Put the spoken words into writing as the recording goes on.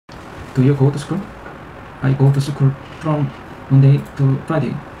Do you go to school? I go to school from Monday to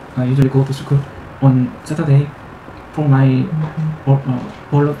Friday. I usually go to school on Saturday for my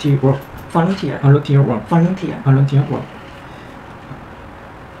volunteer work. Volunteer. Volunteer work. Volunteer. Volunteer work.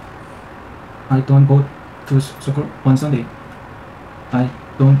 I don't go to school on Sunday. I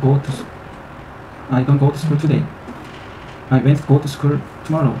don't go to school today. I won't go to school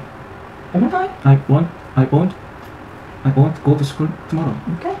tomorrow. One more time. I won't go to school tomorrow.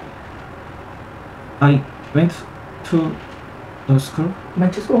 Okay. I went to the school.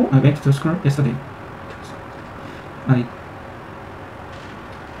 Went to school. I went to school yesterday. I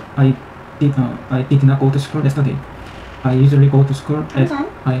did not go to school yesterday. I usually go to school at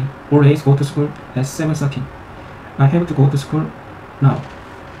I always go to school at 7:30. I have to go to school now.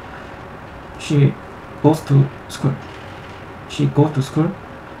 She goes to school. She goes to school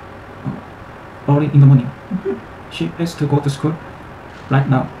early in the morning. She has to go to school right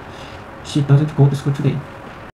now. She doesn't go to school today.